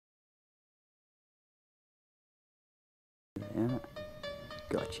Damn it.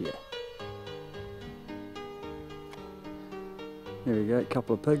 Gotcha. There we go, a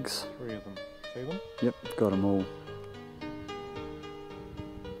couple of pigs. 3 of them. See them? Yep, got them all.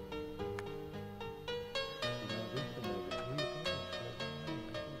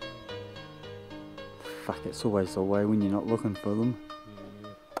 Fuck, it's always the way when you're not looking for them. Yeah.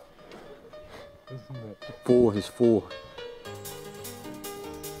 Isn't it? 4 is 4.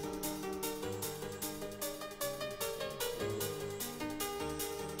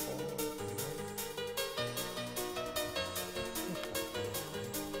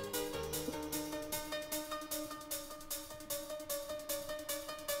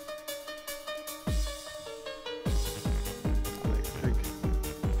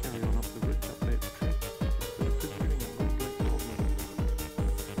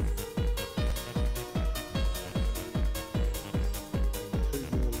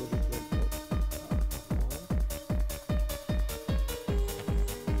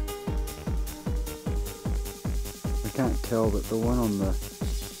 I can't tell, but the one on the left,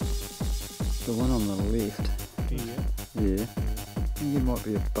 yeah, I think it might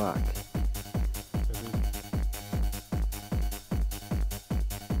be a buck.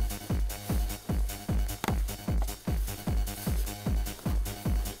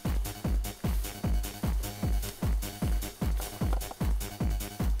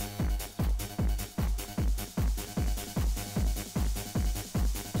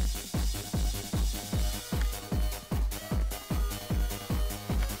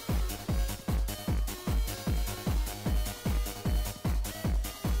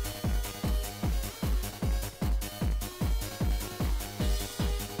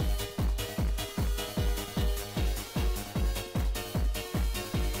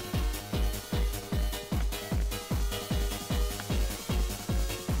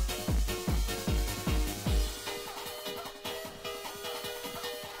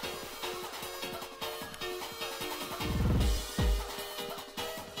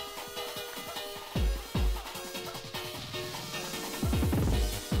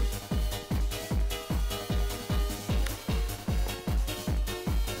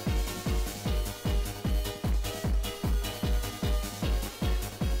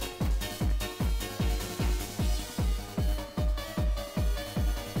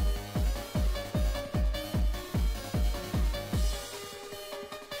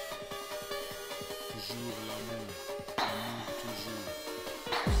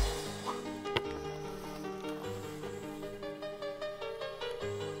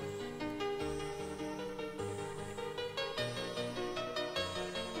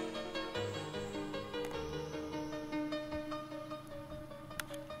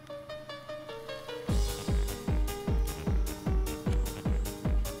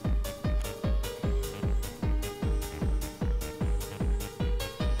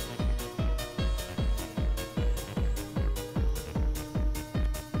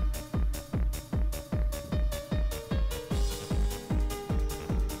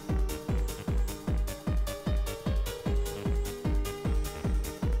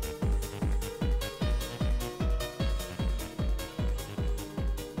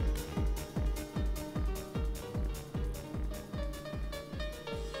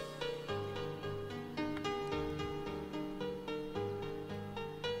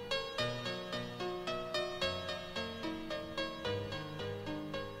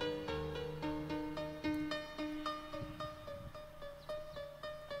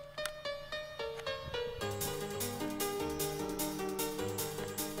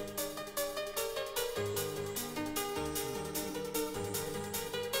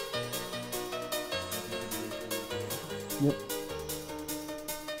 Yep.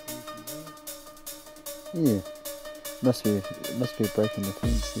 Yeah. Must be breaking the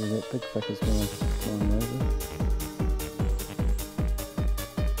fence. Yeah, that big fucker's going over.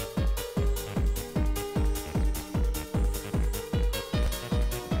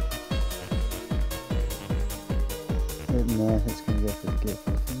 No, it's going to go for the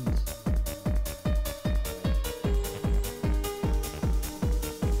fence.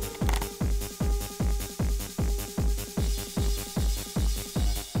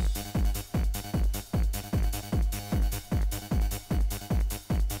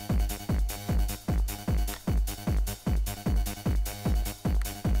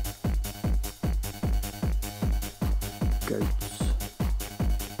 Goats.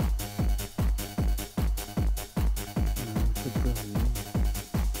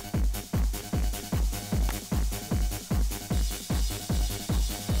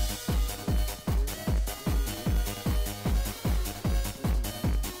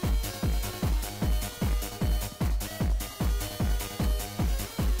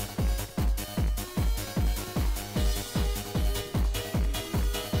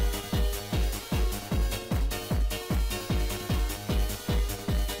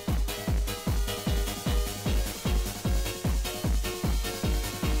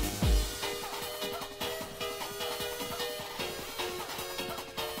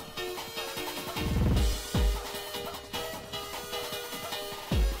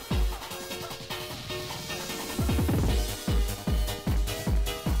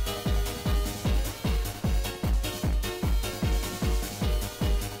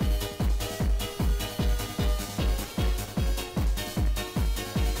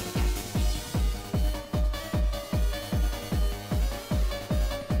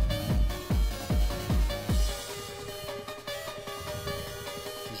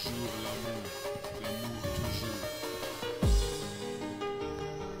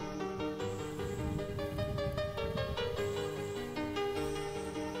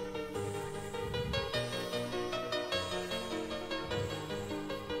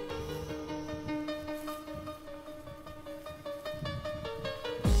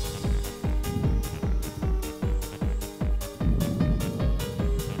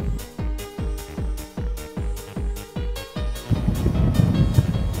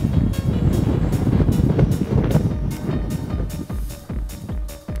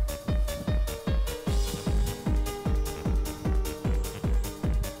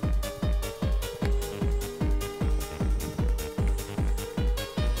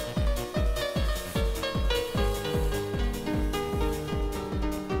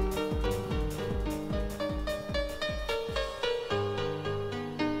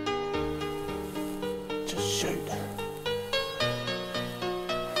 shoot.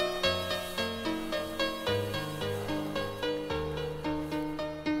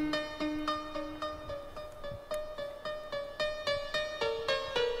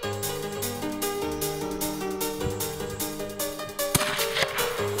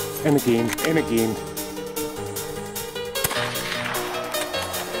 And again, and again.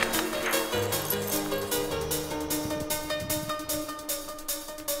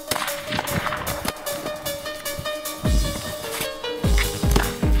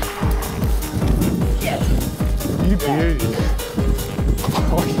 You beauty.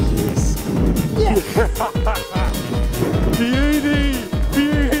 Oh yes. Beauty!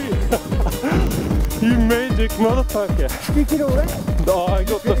 Beauty! You magic motherfucker. You get all that? No, I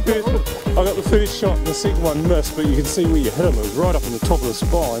got the first shot and the second one missed, but you can see where you hit him. It was right up in the top of the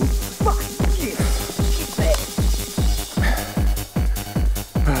spine. Fuck yeah. Get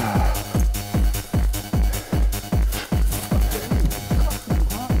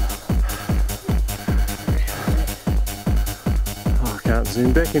Oh, I can't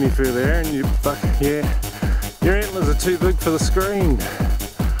zoom back any further, Aaron. You fuck, yeah. Your antlers are too big for the screen.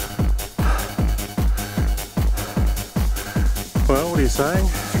 Well, what are you saying?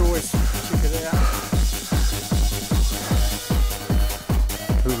 choice. Check it out.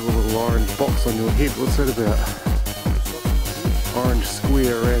 There's a little orange box on your head. What's that about? Orange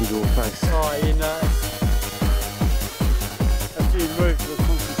square around your face. Oh, you know. If you move, it'll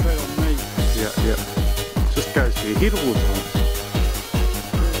concentrate on me. Yeah, yeah. Just goes to your head all the time.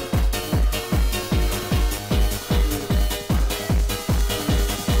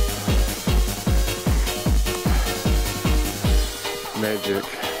 Magic.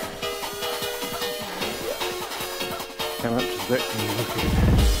 How much is that going to look at?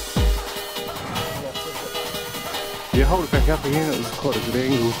 Yeah, hold it back up again, it was quite a good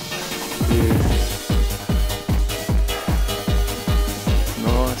angle. Yeah.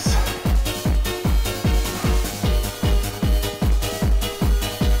 Nice.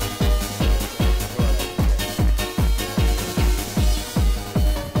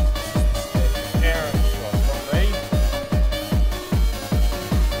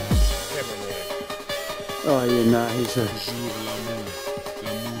 Oh, yeah, no, he's a